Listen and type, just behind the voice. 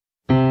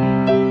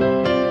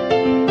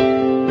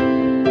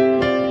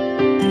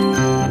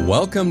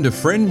Welcome to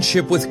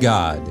Friendship with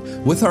God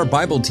with our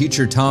Bible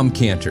teacher Tom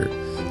Cantor.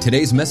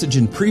 Today's message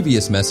and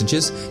previous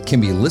messages can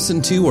be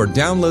listened to or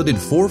downloaded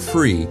for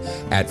free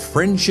at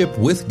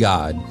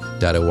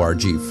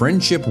friendshipwithgod.org,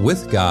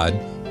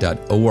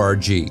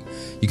 friendshipwithgod.org.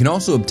 You can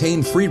also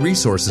obtain free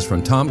resources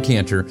from Tom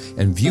Cantor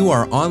and view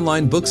our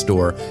online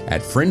bookstore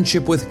at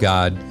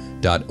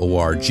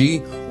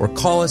friendshipwithgod.org or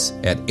call us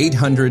at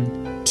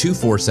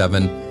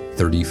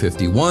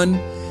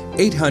 800-247-3051,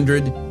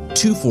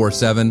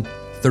 800-247-3051.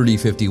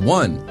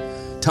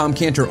 Tom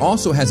Cantor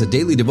also has a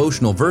daily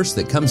devotional verse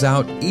that comes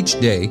out each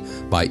day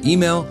by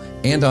email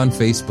and on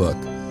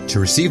Facebook. To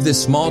receive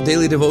this small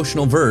daily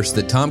devotional verse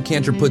that Tom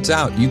Cantor puts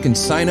out, you can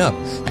sign up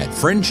at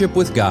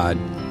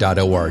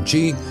friendshipwithgod.org,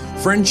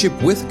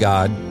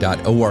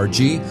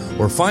 friendshipwithgod.org,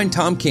 or find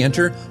Tom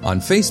Cantor on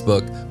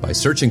Facebook by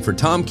searching for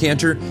Tom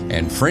Cantor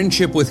and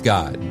Friendship with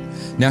God.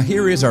 Now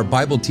here is our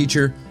Bible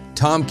teacher,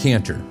 Tom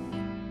Cantor.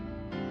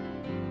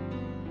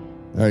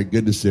 All right,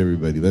 good to see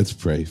everybody. Let's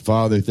pray.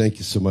 Father, thank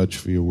you so much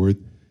for your word.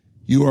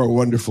 You are a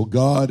wonderful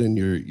God, and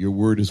your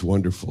word is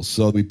wonderful.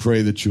 So we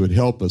pray that you would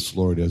help us,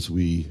 Lord, as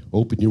we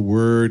open your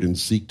word and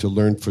seek to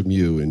learn from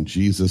you. In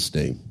Jesus'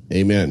 name,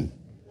 amen.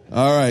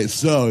 All right,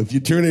 so if you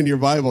turn in your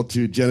Bible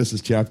to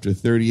Genesis chapter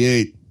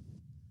 38.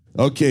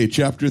 Okay,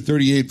 chapter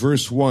 38,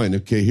 verse 1.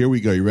 Okay, here we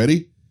go. You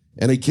ready?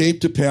 And it came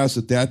to pass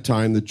at that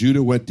time that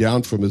Judah went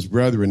down from his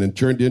brethren and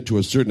turned into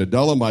a certain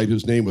Adullamite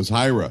whose name was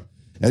Hira.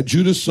 And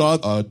Judah saw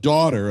a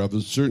daughter of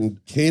a certain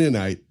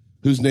Canaanite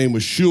whose name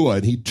was Shua,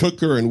 and he took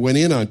her and went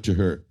in unto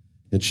her.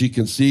 And she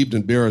conceived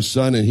and bare a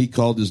son, and he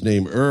called his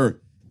name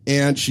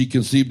And she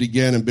conceived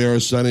again and bare a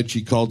son, and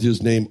she called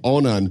his name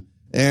Onan.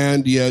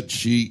 And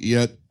she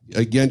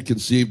again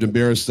conceived and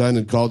bare a son,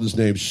 and called his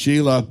name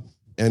Shelah.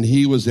 And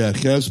he was at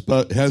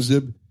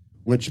Hezib,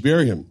 which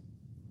bare him.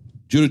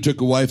 Judah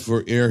took a wife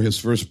for his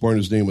firstborn,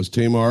 his name was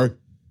Tamar.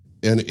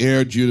 And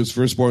Judah's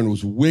firstborn,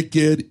 was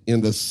wicked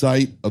in the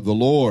sight of the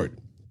Lord.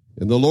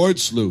 And the Lord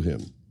slew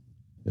him.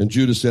 And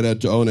Judah said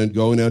unto Onan,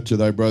 Go in unto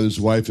thy brother's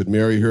wife, and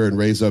marry her, and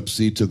raise up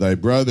seed to thy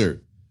brother.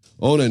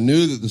 Onan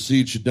knew that the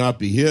seed should not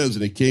be his,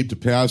 and it came to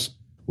pass,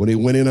 when he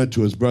went in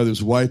unto his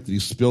brother's wife, that he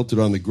spilt it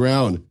on the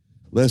ground,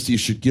 lest he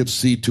should give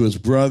seed to his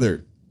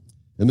brother.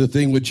 And the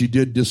thing which he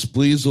did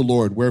displeased the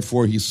Lord,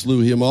 wherefore he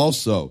slew him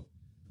also.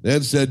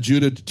 Then said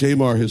Judah to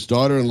Tamar his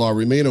daughter-in-law,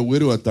 Remain a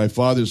widow at thy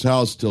father's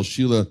house till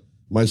Shelah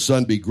my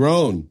son be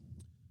grown.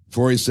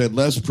 For he said,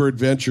 Lest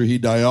peradventure he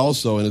die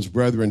also, and his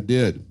brethren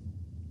did.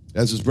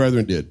 As his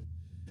brethren did.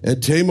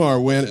 And Tamar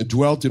went and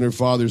dwelt in her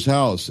father's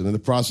house. And in the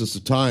process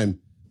of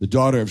time, the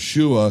daughter of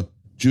Shua,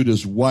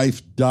 Judah's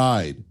wife,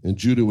 died. And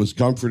Judah was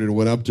comforted and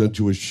went up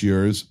unto his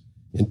shearers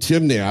in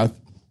Timnath,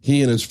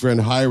 he and his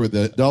friend Hira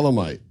the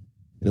Adullamite.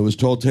 And it was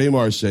told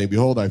Tamar, saying,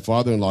 Behold, thy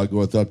father-in-law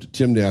goeth up to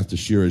Timnath to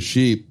shear his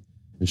sheep.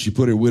 And she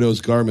put her widow's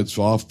garments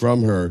off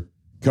from her,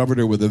 covered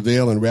her with a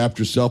veil, and wrapped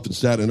herself, and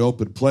sat in an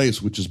open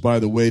place, which is by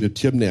the way to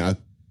Timnath.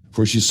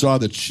 For she saw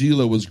that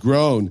Shelah was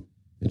grown,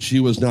 and she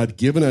was not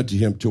given unto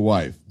him to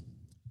wife.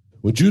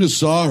 When Judah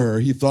saw her,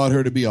 he thought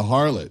her to be a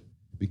harlot,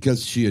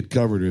 because she had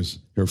covered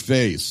her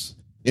face.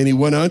 And he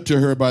went unto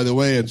her by the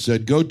way, and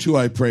said, Go to,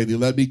 I pray thee,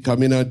 let me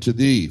come in unto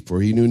thee. For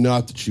he knew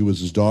not that she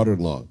was his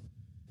daughter-in-law.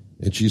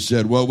 And she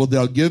said, What wilt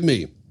thou give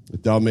me,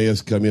 that thou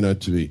mayest come in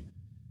unto me?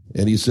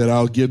 And he said,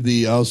 I'll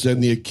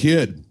send thee a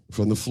kid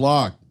from the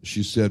flock.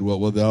 She said, Well,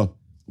 wilt thou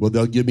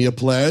give me a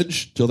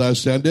pledge till thou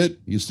send it?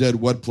 He said,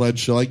 What pledge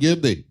shall I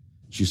give thee?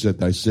 She said,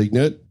 Thy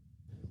signet,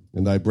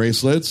 and thy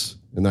bracelets,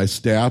 and thy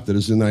staff that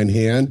is in thine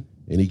hand.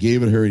 And he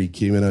gave it her, and he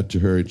came in unto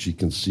her, and she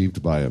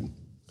conceived by him.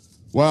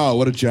 Wow,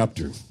 what a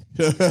chapter.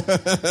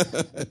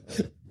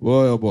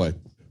 Boy, oh boy.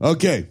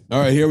 Okay, all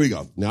right, here we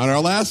go. Now, in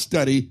our last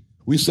study,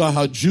 we saw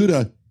how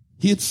Judah,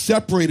 he had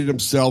separated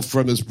himself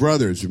from his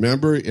brothers,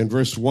 remember, in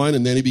verse 1,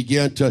 and then he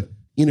began to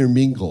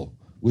intermingle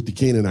with the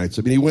Canaanites.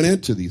 I mean, he went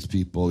into these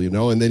people,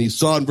 and then he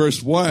saw in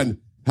verse 1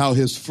 how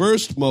his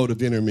first mode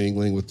of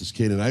intermingling with this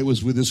Canaanite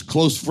was with this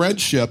close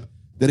friendship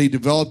that he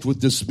developed with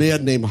this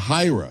man named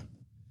Hira.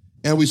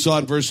 And we saw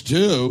in verse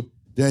 2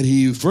 that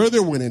he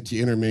further went into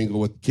intermingle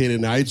with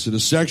Canaanites in a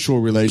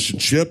sexual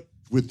relationship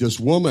with this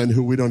woman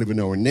who we don't even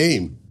know her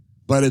name.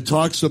 But it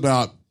talks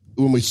about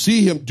when we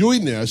see him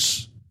doing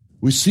this,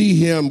 we see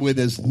him with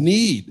his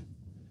need.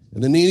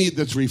 And the need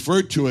that's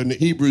referred to in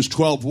Hebrews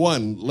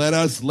 12:1, let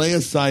us lay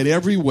aside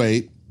every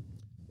weight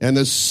and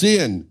the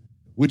sin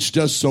which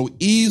does so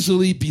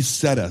easily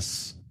beset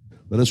us.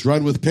 Let us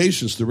run with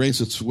patience the race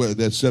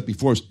that's set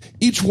before us.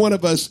 Each one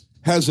of us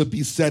has a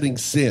besetting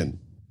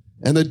sin.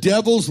 And the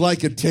devil's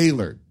like a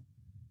tailor.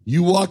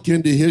 You walk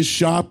into his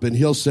shop and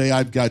he'll say,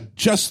 I've got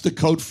just the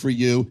coat for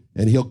you,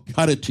 and he'll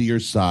cut it to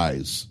your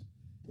size.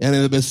 And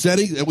in the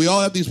besetting, and we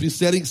all have these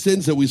besetting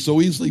sins that we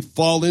so easily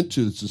fall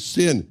into. It's a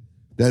sin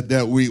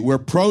that we're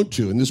prone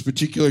to. In this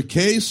particular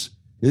case,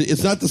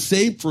 it's not the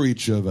same for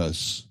each of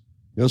us.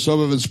 Some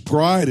of it's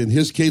pride. In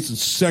his case,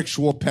 it's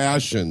sexual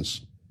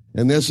passions.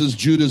 And this is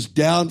Judah's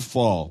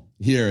downfall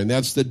here. And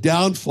that's the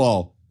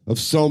downfall of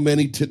so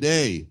many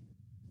today.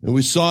 And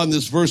we saw in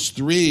this verse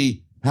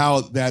 3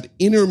 how that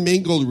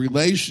intermingled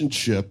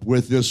relationship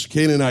with this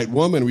Canaanite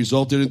woman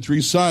resulted in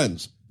 3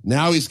 sons.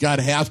 Now he's got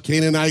half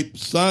Canaanite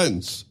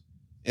sons.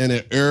 And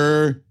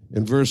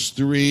in verse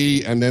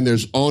 3, and then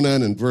there's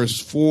Onan in verse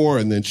 4,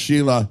 and then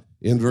Shelah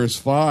in verse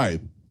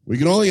 5. We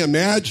can only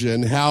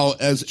imagine how,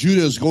 as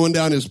Judah is going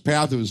down his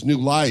path of his new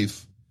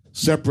life,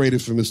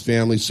 separated from his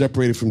family,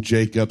 separated from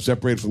Jacob,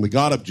 separated from the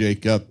God of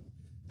Jacob,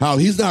 how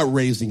he's not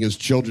raising his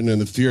children in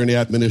the fear and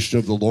admonition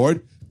of the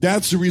Lord.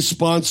 That's a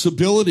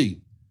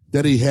responsibility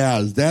that he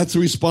has. That's a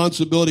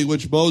responsibility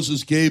which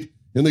Moses gave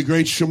in the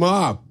great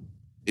Shema.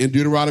 In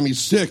Deuteronomy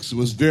 6, it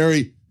was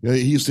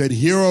he said,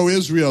 "Hear, O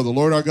Israel, the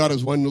Lord our God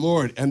is one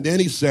Lord." And then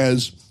he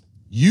says,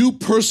 you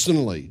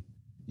personally,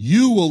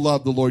 you will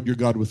love the Lord your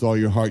God with all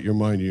your heart, your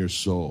mind, and your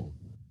soul,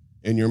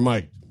 and your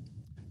might.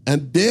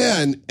 And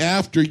then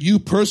after you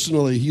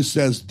personally, he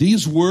says,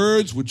 these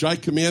words which I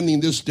command thee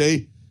this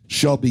day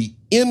shall be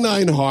in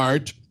thine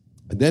heart.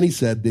 And then he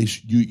said,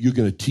 you're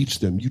going to teach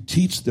them. You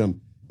teach them.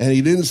 And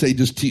he didn't say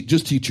just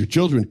teach your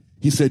children.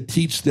 He said,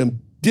 teach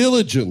them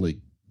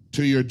diligently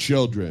to your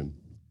children.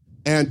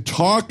 And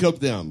talk of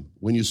them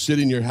when you sit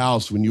in your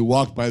house, when you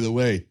walk by the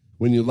way,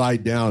 when you lie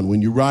down,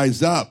 when you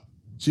rise up.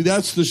 See,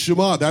 that's the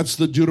Shema. That's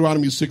the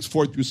Deuteronomy 6,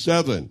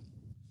 4-7.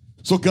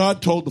 So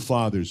God told the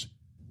fathers,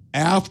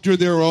 after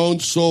their own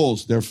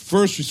souls, their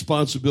first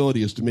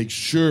responsibility is to make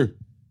sure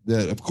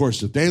that, of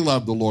course, that they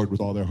love the Lord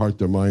with all their heart,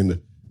 their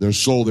mind, their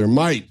soul, their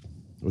might.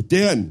 But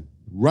then,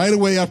 right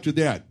away after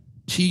that,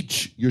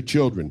 teach your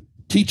children.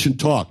 Teach and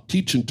talk.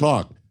 Teach and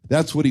talk.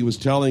 That's what he was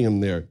telling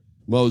them there.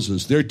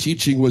 Moses. Their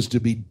teaching was to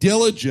be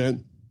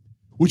diligent,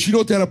 which you know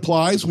what that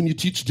applies when you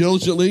teach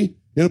diligently?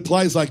 It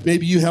applies like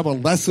maybe you have a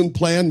lesson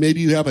plan,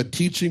 maybe you have a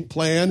teaching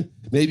plan,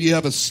 maybe you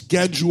have a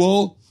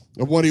schedule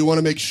of what you want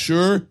to make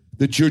sure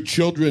that your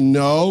children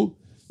know,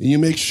 and you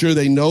make sure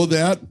they know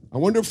that. I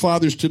wonder if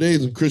fathers today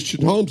in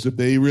Christian homes, if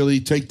they really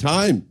take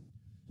time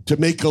to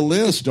make a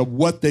list of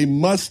what they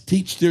must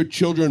teach their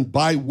children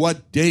by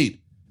what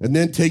date, and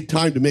then take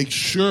time to make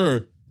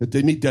sure that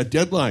they meet that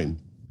deadline.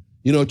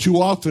 You know,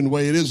 too often the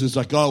way it is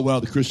like, oh,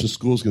 well, the Christian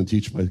school is going to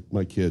teach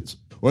my kids.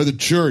 Or the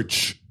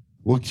church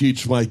will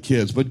teach my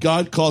kids. But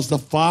God calls the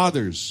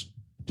fathers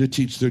to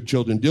teach their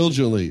children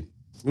diligently.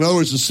 In other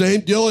words, the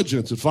same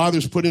diligence that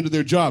fathers put into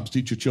their jobs,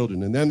 teach your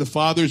children. And then the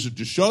fathers are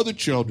to show the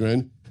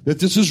children that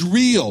this is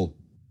real.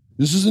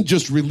 This isn't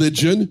just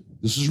religion.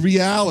 This is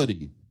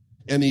reality.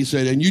 And he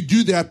said, and you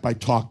do that by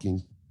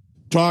talking.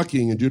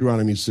 Talking in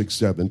Deuteronomy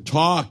 6:7.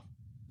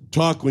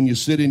 Talk when you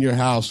sit in your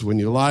house, when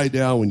you lie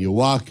down, when you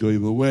walk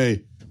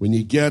away, when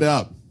you get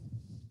up.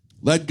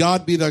 Let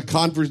God be the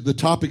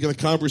topic of the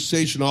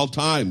conversation all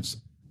times.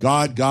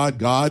 God, God,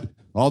 God,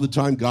 all the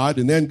time God,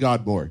 and then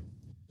God more.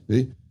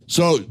 See?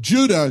 So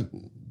Judah,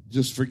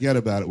 just forget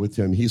about it with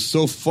him. He's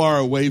so far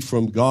away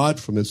from God,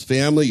 from his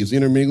family. He's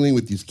intermingling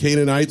with these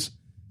Canaanites,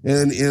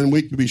 and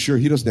we can be sure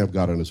he doesn't have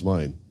God on his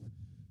mind.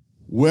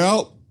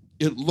 Well,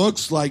 it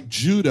looks like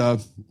Judah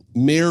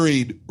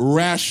married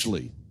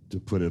rashly,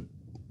 to put it,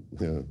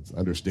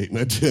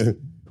 understatement,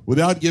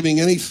 without giving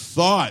any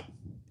thought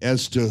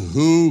as to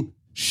who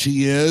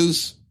she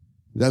is.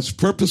 That's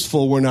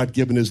purposeful. We're not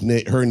giving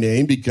her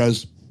name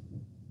because,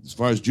 as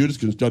far as Judah's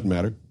concerned, it doesn't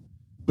matter.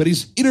 But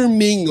he's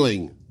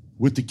intermingling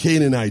with the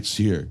Canaanites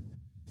here.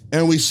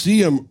 And we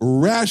see him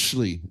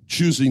rashly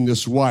choosing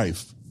this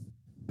wife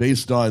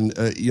based on,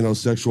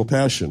 sexual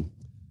passion.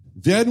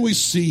 Then we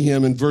see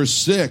him in verse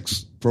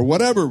 6, for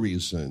whatever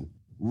reason,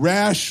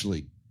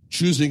 rashly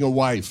choosing a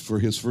wife for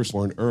his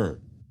firstborn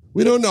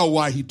We don't know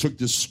why he took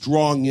this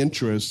strong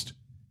interest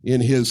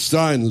in his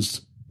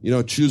sons,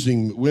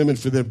 choosing women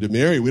for them to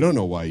marry. We don't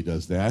know why he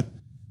does that.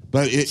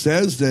 But it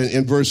says that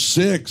in verse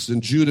 6,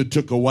 and Judah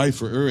took a wife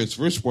for his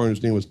firstborn,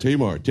 whose name was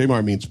Tamar.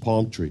 Tamar means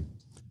palm tree.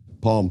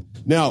 Palm.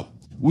 Now,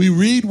 we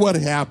read what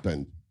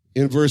happened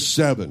in verse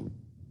 7.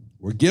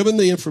 We're given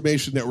the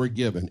information that we're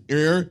given.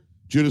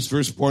 Judah's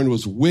firstborn,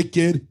 was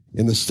wicked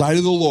in the sight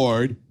of the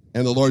Lord,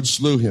 and the Lord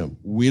slew him.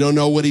 We don't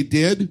know what he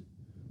did.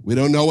 We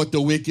don't know what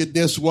the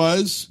wickedness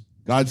was.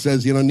 God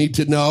says you don't need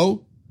to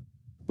know.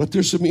 But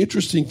there's some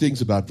interesting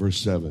things about verse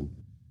 7.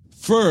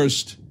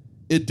 First,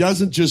 it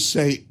doesn't just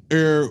say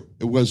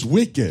was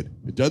wicked.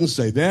 It doesn't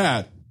say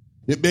that.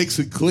 It makes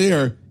it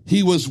clear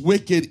he was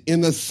wicked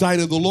in the sight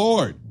of the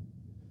Lord.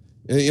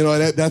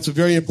 And, that's a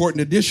very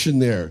important addition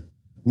there.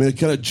 I mean, it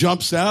kind of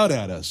jumps out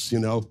at us,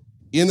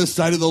 In the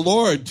sight of the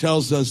Lord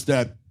tells us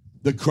that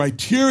the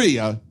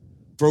criteria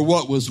for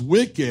what was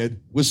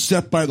wicked was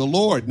set by the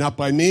Lord, not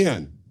by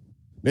man.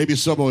 Maybe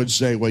someone would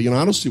say, well,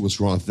 I don't see what's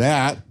wrong with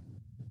that.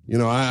 I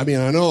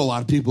know a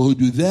lot of people who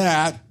do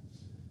that.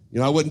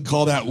 I wouldn't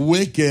call that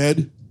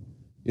wicked.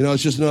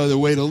 It's just another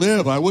way to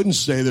live. I wouldn't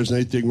say there's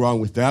anything wrong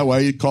with that. Why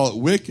do you call it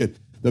wicked?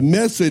 The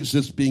message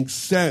that's being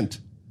sent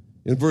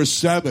in verse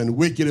 7,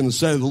 wicked in the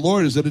sight of the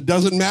Lord, is that it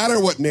doesn't matter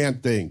what man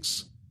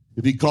thinks,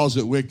 if he calls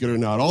it wicked or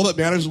not. All that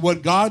matters is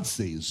what God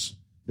sees.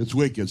 It's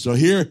wicked. So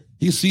here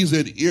he sees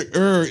that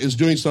is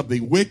doing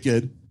something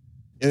wicked,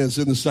 and it's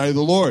in the sight of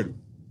the Lord.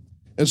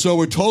 And so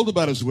we're told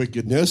about his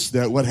wickedness,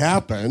 that what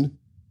happened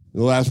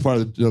The last part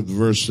of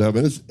verse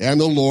 7 is, and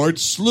the Lord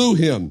slew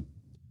him.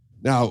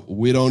 Now,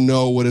 we don't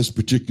know what his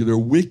particular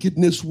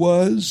wickedness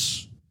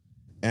was,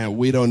 and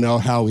we don't know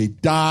how he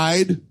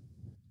died,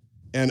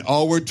 and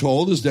all we're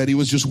told is that he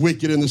was just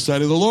wicked in the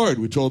sight of the Lord.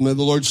 We told him that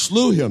the Lord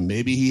slew him.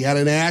 Maybe he had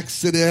an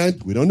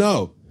accident. We don't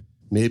know.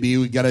 Maybe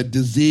he got a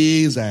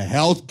disease, a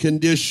health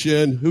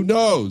condition. Who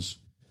knows?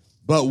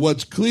 But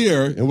what's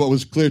clear, and what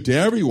was clear to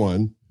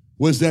everyone,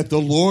 was that the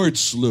Lord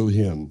slew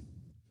him,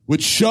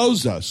 which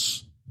shows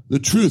us the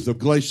truth of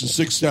Galatians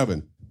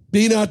 6:7.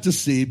 Be not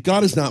deceived,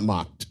 God is not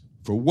mocked.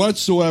 For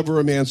whatsoever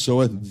a man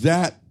soweth,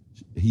 that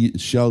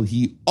shall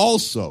he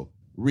also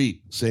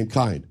reap. Same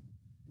kind.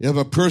 If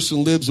a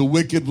person lives a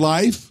wicked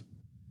life,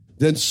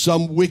 then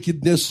some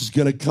wickedness is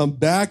going to come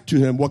back to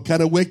him. What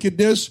kind of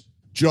wickedness?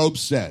 Job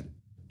said,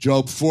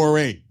 Job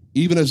 4:8,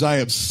 even as I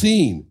have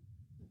seen,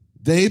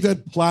 they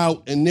that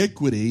plow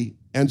iniquity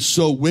and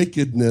sow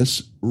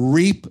wickedness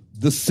reap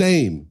the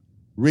same.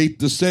 Reap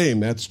the same.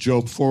 That's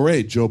Job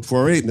 4:8. Job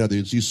 4:8. In other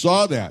words, you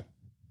saw that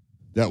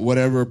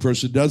whatever a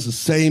person does, the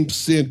same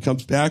sin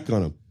comes back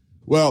on him.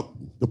 Well,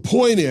 the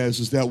point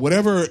is that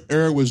whatever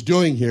Aaron was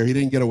doing here, he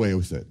didn't get away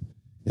with it.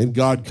 And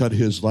God cut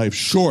his life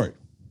short.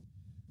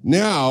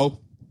 Now,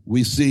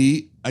 we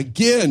see,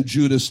 again,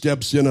 Judah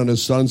steps in on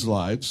his sons'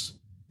 lives,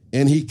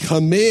 and he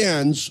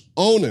commands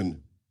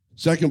Onan,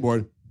 second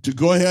born, to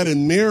go ahead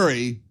and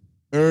marry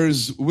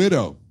Er's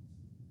widow.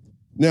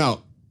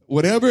 Now,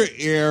 whatever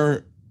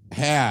Er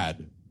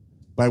had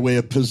by way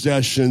of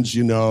possessions,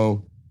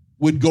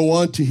 would go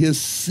on to his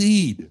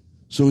seed.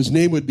 So his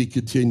name would be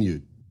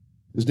continued.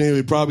 His name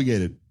would be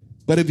propagated.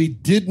 But if he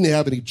didn't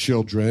have any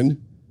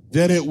children,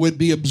 then it would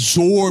be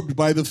absorbed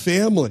by the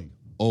family.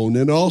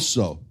 Onan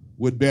also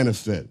would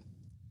benefit.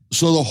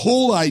 So the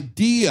whole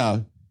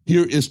idea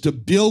here is to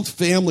build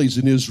families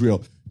in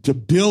Israel, to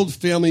build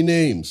family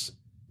names.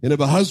 And if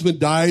a husband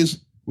dies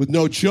with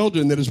no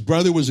children, then his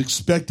brother was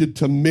expected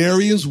to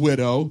marry his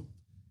widow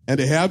and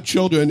to have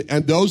children,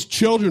 and those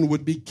children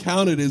would be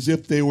counted as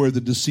if they were the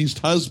deceased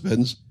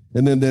husbands,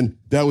 and then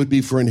that would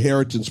be for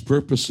inheritance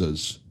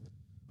purposes.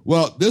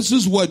 Well, this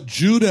is what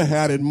Judah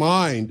had in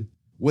mind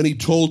when he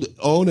told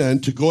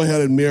Onan to go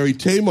ahead and marry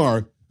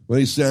Tamar. When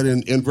he said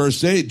in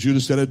verse 8, Judah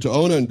said unto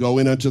Onan, go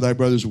in unto thy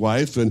brother's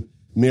wife and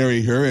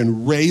marry her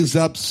and raise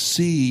up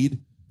seed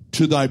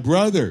to thy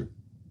brother.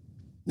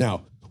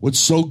 Now, what's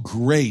so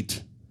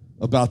great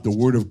about the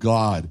word of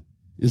God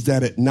is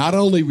that it not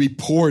only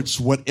reports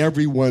what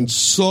everyone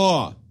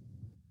saw,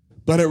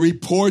 but it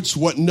reports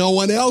what no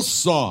one else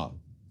saw,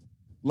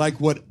 like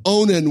what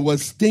Onan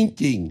was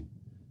thinking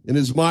in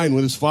his mind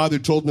when his father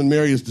told him to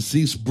marry his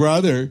deceased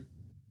brother.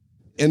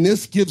 And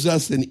this gives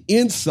us an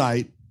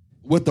insight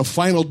what the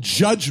final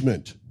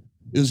judgment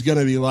is going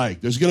to be like.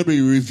 There's going to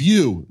be a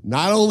review,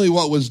 not only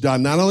what was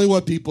done, not only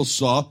what people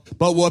saw,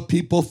 but what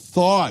people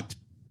thought.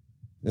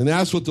 And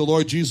that's what the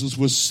Lord Jesus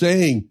was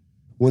saying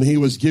when he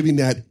was giving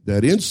that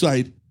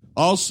insight.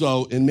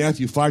 Also in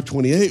Matthew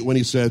 5:28, when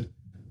he said,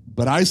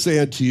 but I say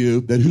unto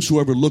you that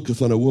whosoever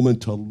looketh on a woman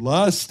to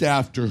lust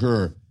after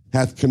her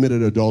hath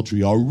committed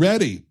adultery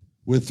already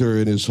with her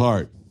in his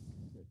heart.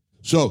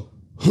 So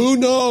who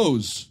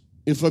knows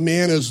if a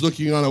man is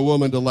looking on a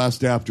woman to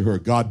lust after her?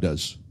 God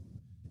does.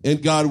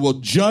 And God will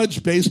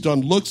judge based on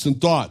looks and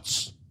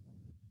thoughts.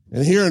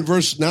 And here in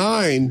verse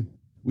 9,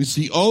 we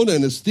see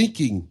Onan is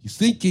thinking. He's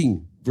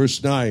thinking,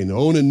 verse 9.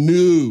 Onan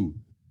knew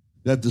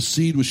that the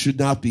seed should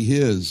not be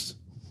his.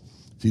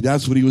 See,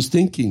 that's what he was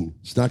thinking.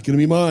 It's not going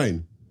to be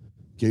mine.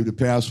 Came to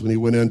pass when he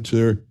went into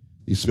her,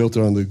 he spilled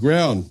it on the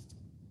ground,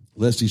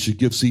 lest he should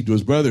give seed to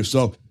his brother.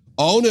 So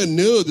Onan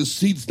knew the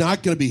seed's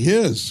not going to be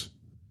his,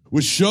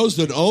 which shows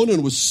that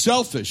Onan was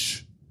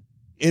selfish,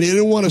 and he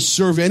didn't want to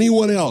serve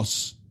anyone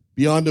else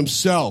beyond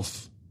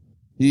himself.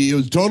 He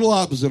was total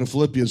opposite of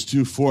Philippians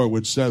 2:4,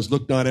 which says,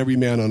 look not every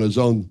man on his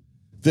own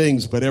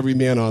things, but every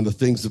man on the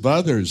things of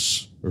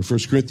others. Or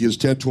 1 Corinthians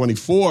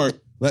 10:24,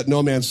 let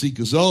no man seek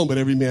his own, but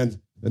every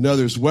man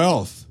another's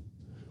wealth.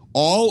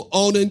 All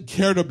Onan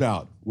cared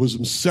about was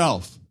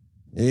himself.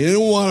 And he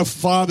didn't want to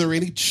father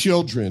any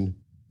children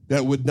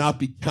that would not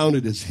be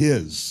counted as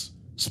his,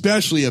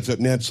 especially if it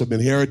meant some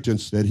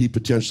inheritance that he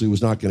potentially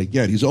was not going to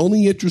get. He's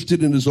only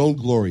interested in his own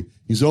glory.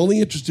 He's only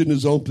interested in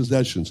his own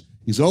possessions.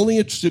 He's only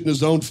interested in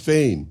his own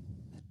fame.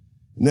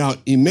 Now,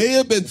 he may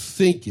have been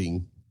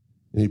thinking,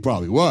 and he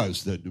probably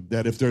was,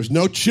 that if there's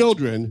no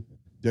children,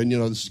 then,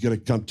 this is going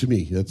to come to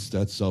me.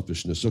 That's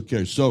selfishness.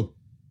 Okay, so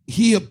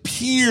he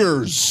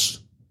appears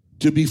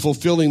to be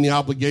fulfilling the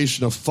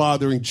obligation of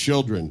fathering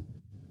children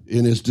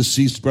in his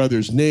deceased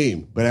brother's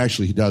name, but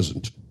actually he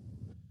doesn't.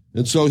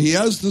 And so he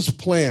has this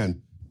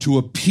plan to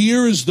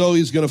appear as though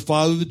he's going to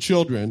father the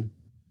children,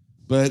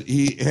 but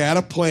he had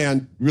a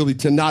plan really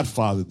to not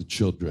father the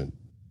children.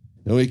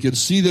 And we can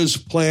see this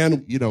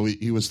plan,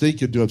 he was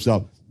thinking to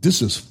himself,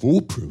 this is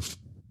foolproof.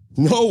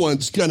 No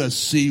one's going to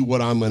see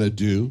what I'm going to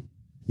do.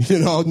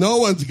 No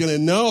one's going to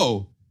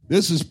know.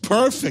 This is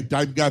perfect.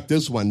 I've got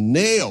this one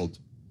nailed.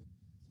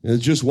 And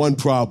it's just one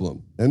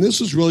problem. And this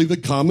is really the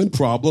common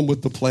problem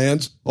with the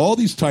plans, all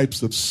these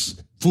types of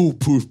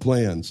foolproof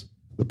plans.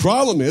 The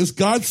problem is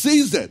God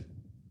sees it.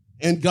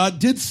 And God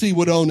did see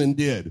what Onan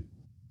did.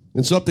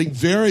 And something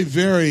very,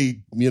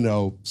 very,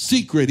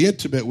 secret,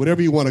 intimate,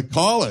 whatever you want to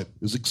call it,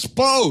 is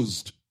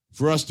exposed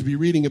for us to be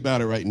reading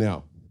about it right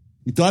now.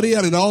 He thought he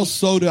had it all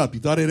sewed up. He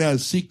thought it had a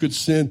secret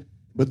sin,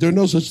 but there are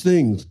no such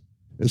things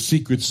as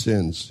secret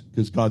sins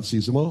because God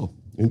sees them all.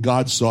 And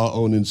God saw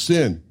Onan's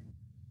sin.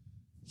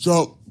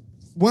 So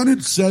when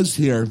it says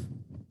here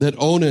that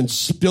Onan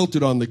spilt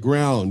it on the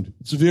ground,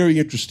 it's a very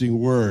interesting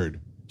word.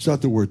 It's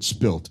not the word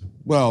spilt.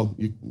 Well,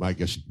 I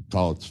guess you could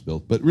call it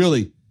spilt, but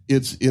really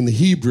it's in the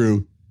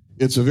Hebrew,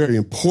 it's a very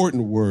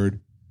important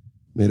word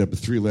made up of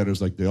 3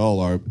 letters like they all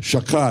are.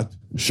 Shakat.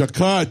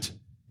 Shakat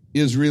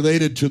is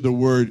related to the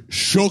word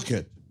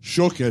shoket.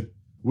 Shoket,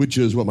 which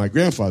is what my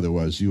grandfather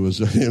was. He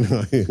was,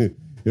 it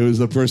was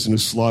the person who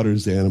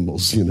slaughters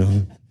animals,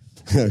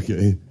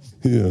 Okay.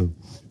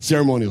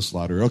 Ceremonial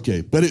slaughter. Okay.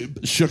 But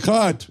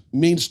shakat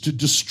means to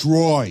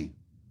destroy.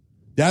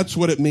 That's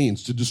what it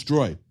means, to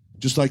destroy.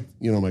 Just like,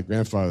 my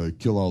grandfather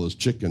killed all those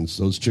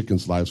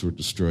chickens' lives were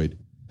destroyed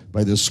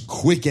by this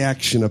quick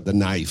action of the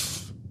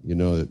knife,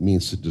 it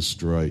means to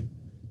destroy.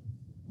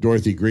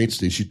 Dorothy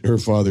Greenstein, her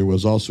father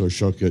was also a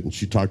shoket, and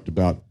she talked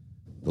about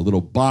the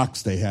little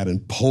box they had in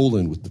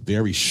Poland with the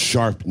very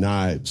sharp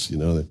knives,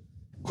 the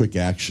quick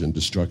action,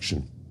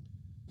 destruction.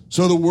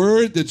 So the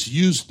word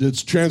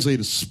that's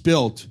translated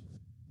spilt,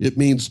 it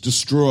means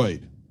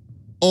destroyed.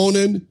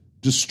 Onan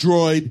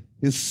destroyed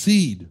his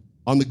seed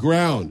on the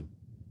ground.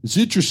 It's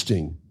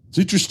interesting. It's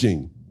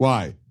interesting.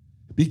 Why?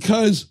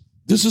 Because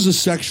this is a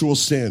sexual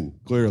sin,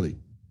 clearly.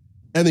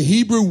 And the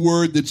Hebrew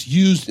word that's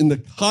used in the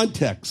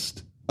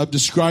context of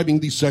describing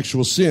the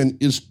sexual sin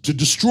is to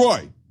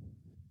destroy.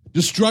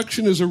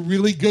 Destruction is a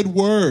really good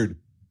word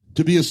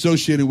to be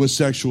associated with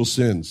sexual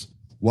sins.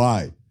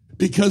 Why?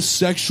 Because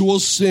sexual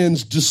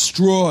sins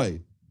destroy.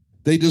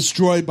 They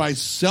destroy by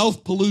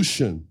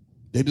self-pollution.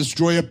 They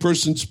destroy a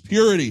person's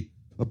purity,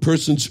 a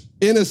person's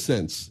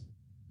innocence.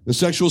 The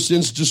sexual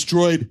sins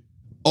destroyed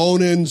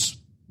Onan's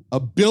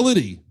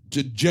ability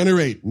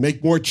to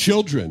make more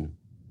children.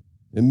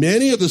 And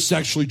many of the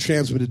sexually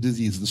transmitted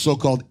diseases, the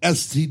so-called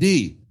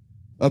STD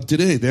of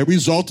today, they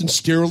result in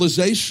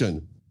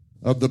sterilization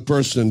of the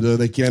person.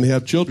 They can't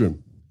have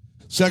children.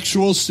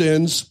 Sexual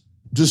sins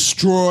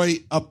destroy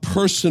a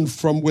person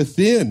from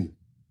within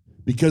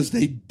because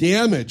they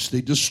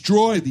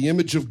destroy the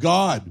image of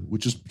God,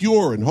 which is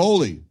pure and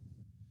holy.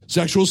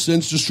 Sexual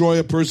sins destroy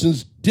a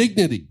person's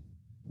dignity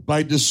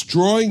by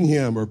destroying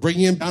him or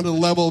bringing him down to the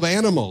level of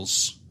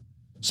animals.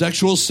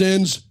 Sexual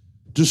sins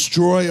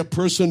destroy a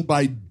person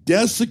by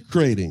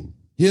desecrating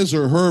his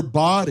or her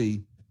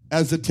body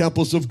as the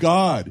temples of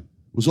God. It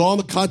was all in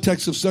the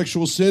context of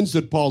sexual sins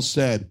that Paul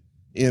said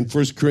in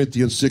 1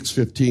 Corinthians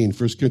 6:15.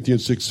 1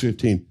 Corinthians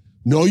 6:15.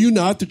 Know you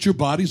not that your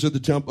bodies are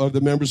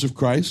the members of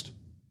Christ?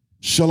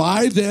 Shall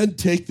I then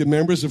take the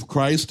members of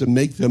Christ and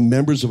make them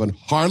members of an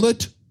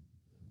harlot?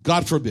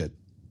 God forbid.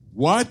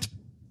 What?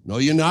 Know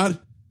you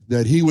not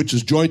that he which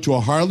is joined to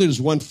a harlot is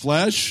one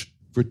flesh?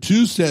 For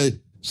two saith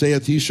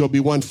he shall be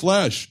one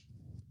flesh.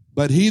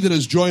 But he that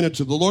is joined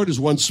unto the Lord is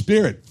one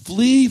spirit.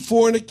 Flee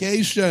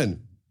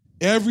fornication.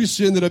 Every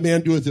sin that a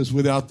man doeth is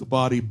without the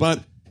body,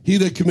 but he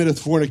that committeth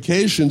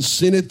fornication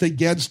sinneth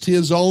against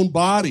his own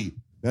body.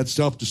 That's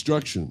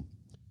self-destruction.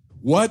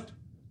 What?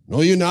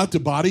 Know you not the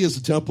body is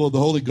the temple of the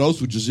Holy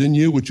Ghost, which is in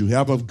you, which you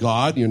have of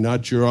God, and you're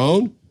not your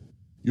own?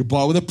 You're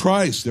bought with a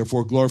price.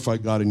 Therefore glorify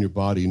God in your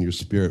body and your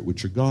spirit,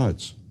 which are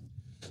God's.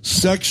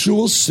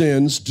 Sexual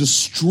sins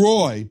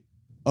destroy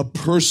a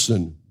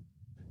person.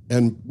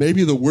 And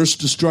maybe the worst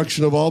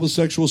destruction of all the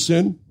sexual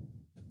sin,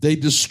 they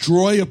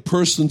destroy a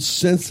person's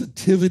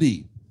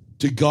sensitivity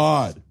to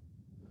God.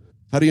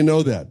 How do you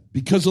know that?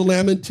 Because of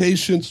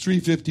Lamentations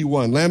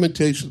 3:51.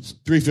 Lamentations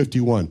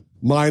 3:51.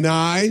 Mine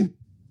eye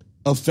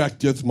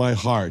affecteth my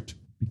heart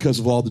because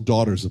of all the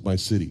daughters of my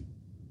city.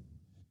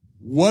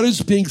 What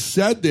is being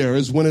said there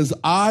is when his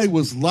eye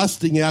was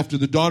lusting after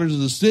the daughters of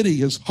the city,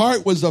 his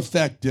heart was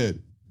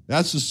affected.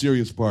 That's the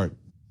serious part.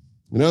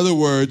 In other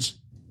words,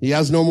 he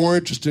has no more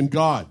interest in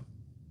God.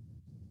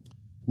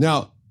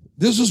 Now,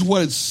 this is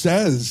what it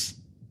says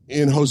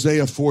in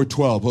Hosea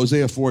 4:12.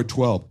 Hosea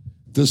 4:12.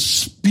 The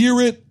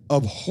spirit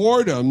of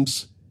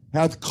whoredoms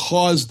hath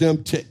caused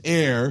them to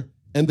err,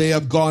 and they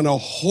have gone a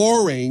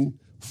whoring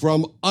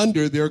from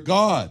under their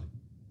God.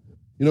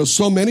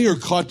 So many are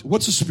caught.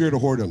 What's the spirit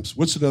of whoredoms?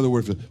 What's another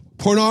word for it?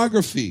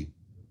 Pornography.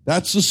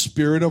 That's the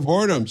spirit of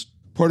whoredoms.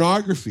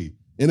 Pornography.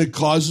 And it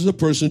causes a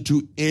person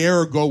to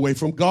err or go away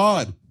from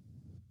God.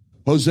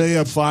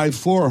 Hosea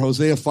 5:4.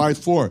 Hosea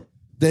 5:4.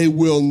 They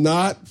will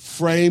not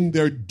frame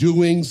their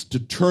doings to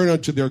turn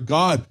unto their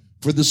God,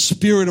 for the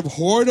spirit of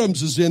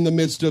whoredoms is in the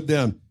midst of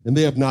them, and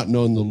they have not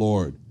known the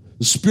Lord.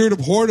 The spirit of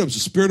whoredoms, the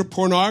spirit of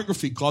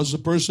pornography causes a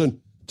person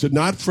to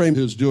not frame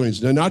his doings,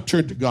 to not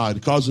turn to God.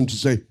 It causes him to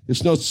say,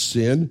 it's no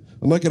sin.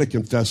 I'm not going to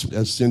confess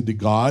as sin to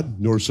God,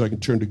 nor so I can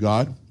turn to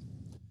God.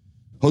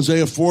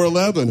 Hosea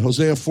 4:11.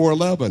 Hosea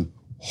 4:11.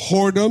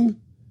 Whoredom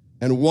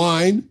and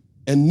wine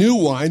and new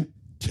wine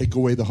take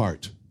away the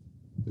heart.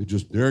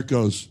 There it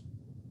goes.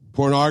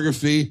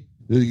 Pornography,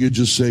 you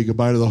just say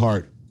goodbye to the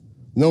heart.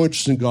 No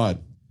interest in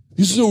God.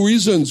 These are the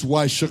reasons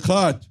why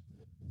shachat,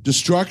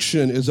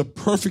 destruction, is a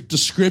perfect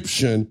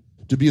description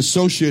to be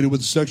associated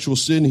with sexual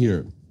sin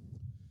here.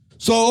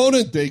 So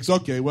Onan thinks,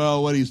 okay,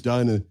 well, what he's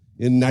done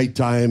in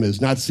nighttime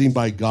is not seen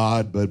by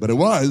God, but it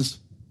was.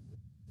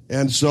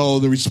 And so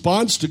the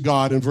response to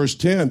God in verse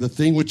 10, the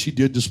thing which he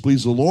did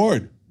displeased the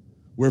Lord,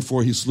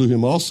 wherefore he slew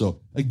him also.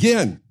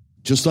 Again,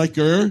 just like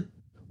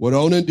what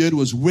Onan did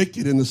was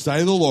wicked in the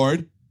sight of the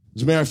Lord.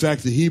 As a matter of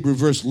fact, the Hebrew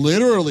verse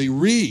literally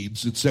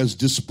reads, it says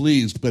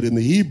displeased, but in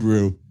the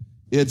Hebrew,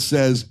 it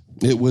says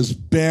it was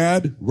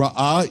bad,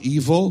 ra'ah,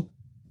 evil,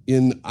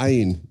 in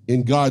ayin,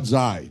 in God's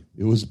eye.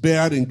 It was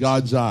bad in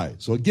God's eye.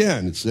 So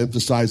again, it's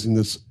emphasizing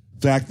this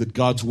fact that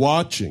God's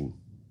watching.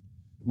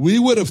 We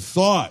would have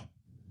thought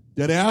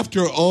that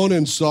after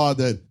Onan saw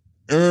that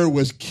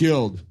was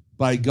killed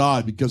by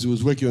God because he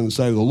was wicked in the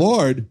sight of the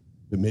Lord,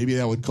 that maybe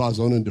that would cause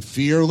Onan to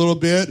fear a little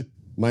bit,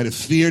 might have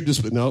feared this,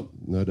 but no,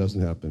 it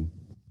doesn't happen.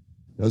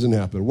 Doesn't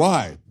happen.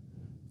 Why?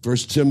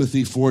 1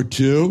 Timothy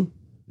 4:2,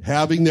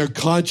 having their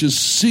conscience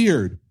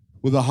seared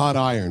with a hot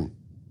iron.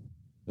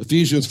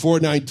 Ephesians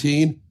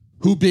 4:19,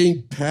 who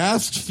being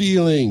past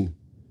feeling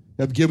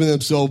have given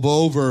themselves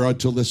over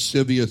unto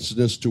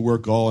lasciviousness to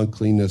work all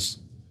uncleanness.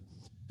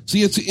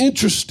 See, it's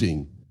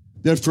interesting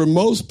that for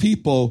most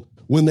people,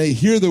 when they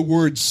hear the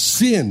word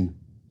sin,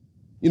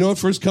 you know what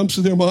first comes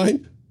to their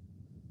mind?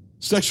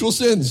 Sexual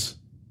sins.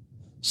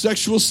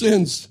 Sexual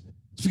sins.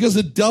 It's because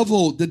the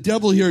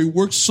devil here, he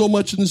works so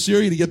much in this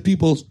area to get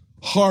people's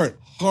heart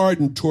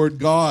hardened toward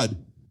God.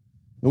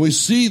 And we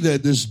see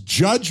that this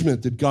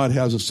judgment that God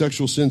has of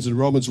sexual sins in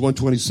Romans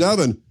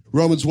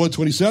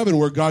 1:27,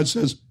 where God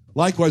says,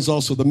 likewise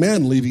also the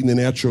men, leaving the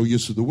natural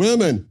use of the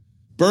women,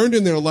 burned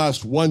in their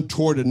lust one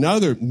toward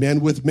another,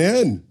 men with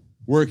men,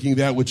 working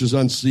that which is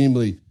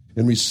unseemly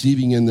and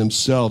receiving in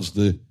themselves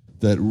that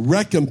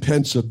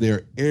recompense of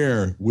their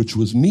error, which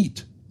was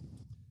meat.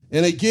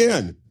 And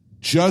again,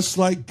 just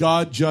like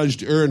God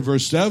judged in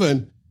verse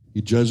 7,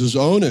 he judges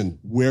Onan,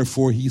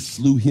 wherefore he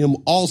slew him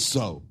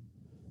also.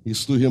 He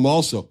slew him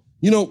also.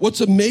 You know, what's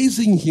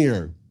amazing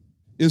here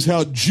is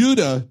how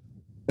Judah,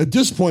 at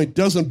this point,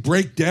 doesn't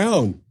break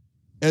down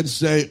and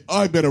say,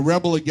 oh, I've been a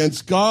rebel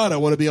against God. I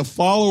want to be a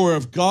follower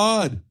of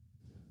God.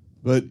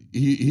 But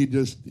he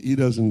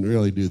doesn't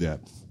really do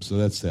that. So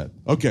that's that.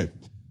 Okay.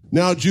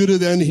 Now Judah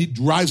then, he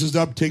rises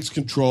up, takes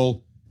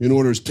control, and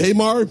orders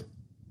Tamar,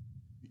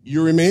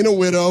 you remain a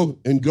widow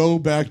and go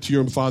back to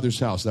your father's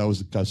house. That was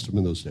the custom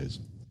in those days.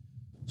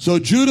 So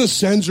Judah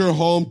sends her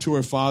home to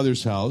her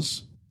father's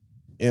house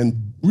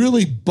and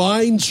really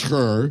binds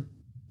her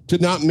to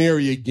not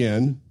marry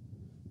again,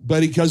 but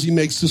because he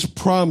makes this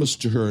promise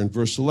to her in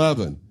verse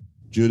 11.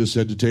 Judah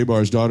said to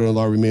Tamar's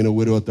daughter-in-law, remain a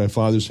widow at thy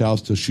father's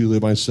house till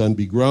Shelah my son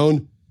be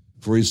grown.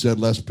 For he said,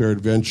 lest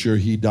peradventure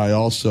he die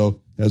also,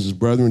 as his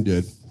brethren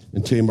did.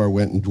 And Tamar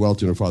went and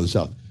dwelt in her father's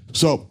house.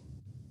 So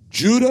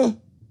Judah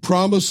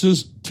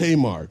promises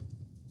Tamar,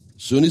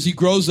 as soon as he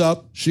grows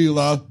up,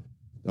 Shelah,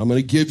 I'm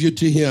going to give you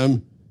to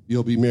him,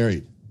 you'll be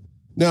married.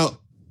 Now,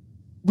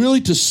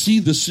 really to see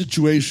the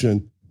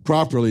situation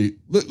properly,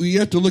 we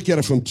have to look at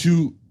it from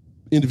two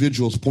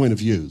individuals' point of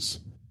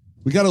views.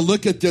 We got to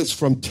look at this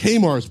from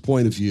Tamar's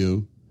point of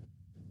view,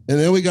 and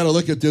then we got to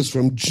look at this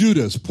from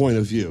Judah's point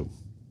of view.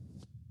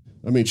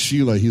 I mean,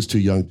 Shelah, he's too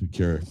young to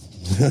care.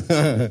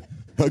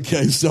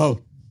 Okay,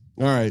 so,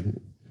 all right.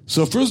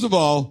 So first of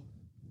all,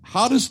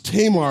 how does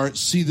Tamar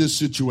see this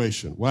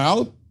situation?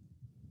 Well,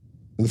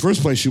 in the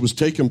first place, she was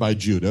taken by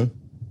Judah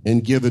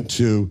and given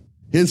to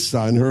his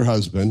son, her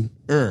husband,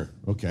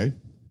 okay?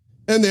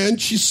 And then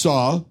she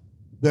saw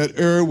that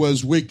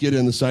was wicked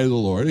in the sight of the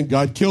Lord, and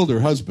God killed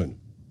her husband.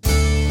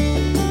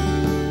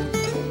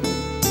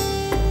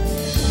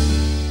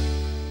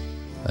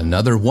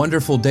 Another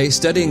wonderful day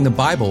studying the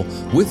Bible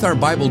with our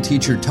Bible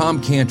teacher,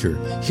 Tom Cantor,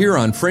 here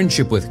on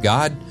Friendship with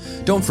God.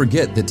 Don't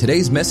forget that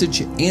today's message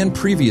and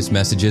previous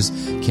messages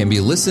can be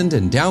listened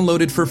and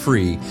downloaded for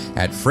free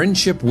at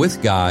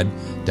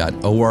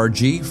friendshipwithgod.org,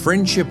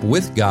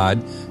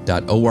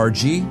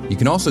 friendshipwithgod.org. You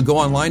can also go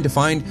online to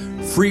find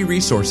free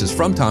resources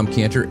from Tom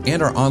Cantor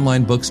and our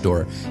online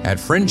bookstore at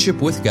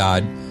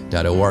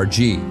friendshipwithgod.org.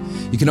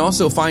 You can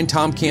also find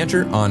Tom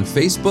Cantor on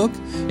Facebook,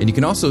 and you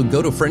can also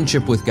go to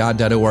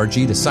friendshipwithgod.org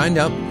to sign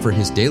up for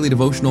his daily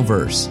devotional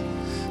verse.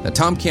 Now,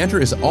 Tom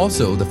Cantor is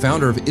also the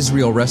founder of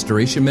Israel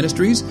Restoration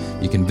Ministries.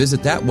 You can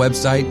visit that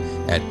website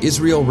at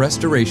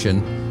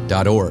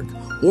israelrestoration.org.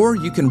 Or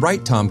you can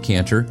write Tom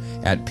Cantor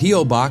at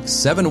P.O. Box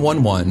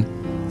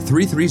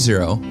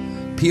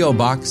 711-330, P.O.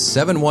 Box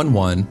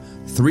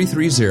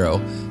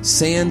 711-330,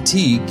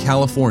 Santee,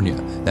 California.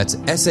 That's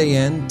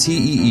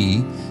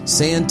Santee,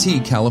 Santee,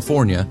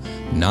 California,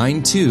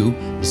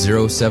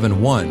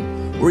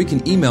 92071. Or you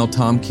can email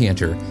Tom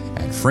Cantor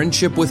at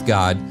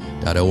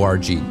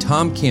friendshipwithgod.org,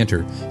 Tom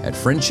Cantor at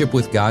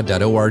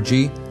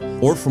friendshipwithgod.org.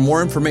 Or for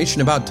more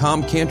information about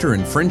Tom Cantor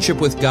and Friendship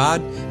with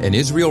God and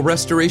Israel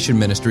Restoration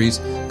Ministries,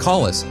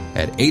 call us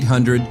at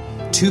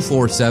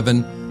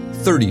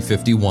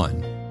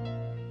 800-247-3051.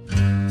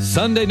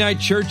 Sunday Night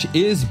Church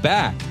is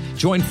back.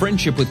 Join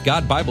Friendship with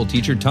God Bible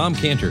teacher Tom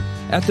Cantor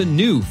at the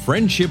new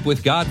Friendship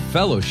with God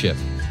Fellowship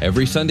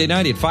every Sunday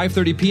night at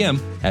 5:30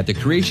 p.m. at the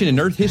Creation and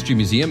Earth History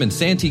Museum in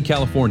Santee,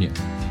 California.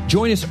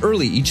 Join us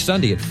early each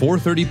Sunday at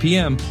 4:30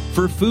 p.m.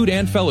 for food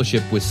and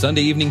fellowship with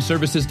Sunday evening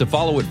services to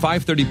follow at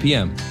 5:30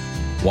 p.m.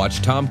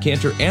 Watch Tom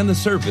Cantor and the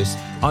service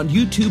on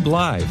YouTube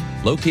Live,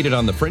 located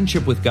on the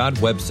Friendship with God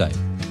website.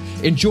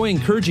 Enjoy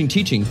encouraging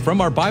teaching from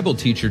our Bible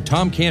teacher,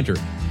 Tom Cantor,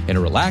 in a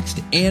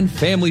relaxed and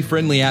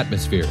family-friendly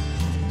atmosphere.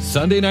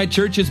 Sunday Night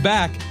Church is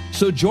back,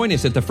 so join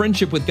us at the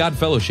Friendship with God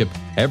Fellowship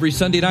every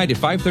Sunday night at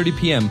 5:30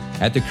 p.m.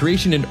 at the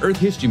Creation and Earth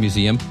History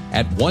Museum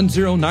at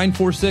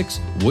 10946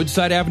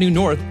 Woodside Avenue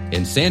North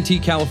in Santee,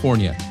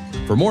 California.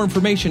 For more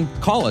information,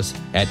 call us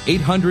at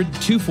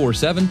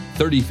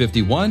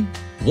 800-247-3051,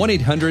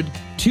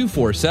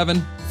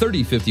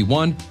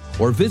 1-800-247-3051,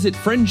 or visit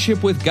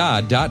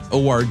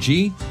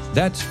friendshipwithgod.org.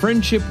 That's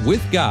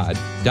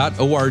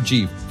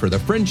friendshipwithgod.org for the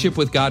Friendship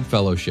with God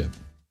Fellowship.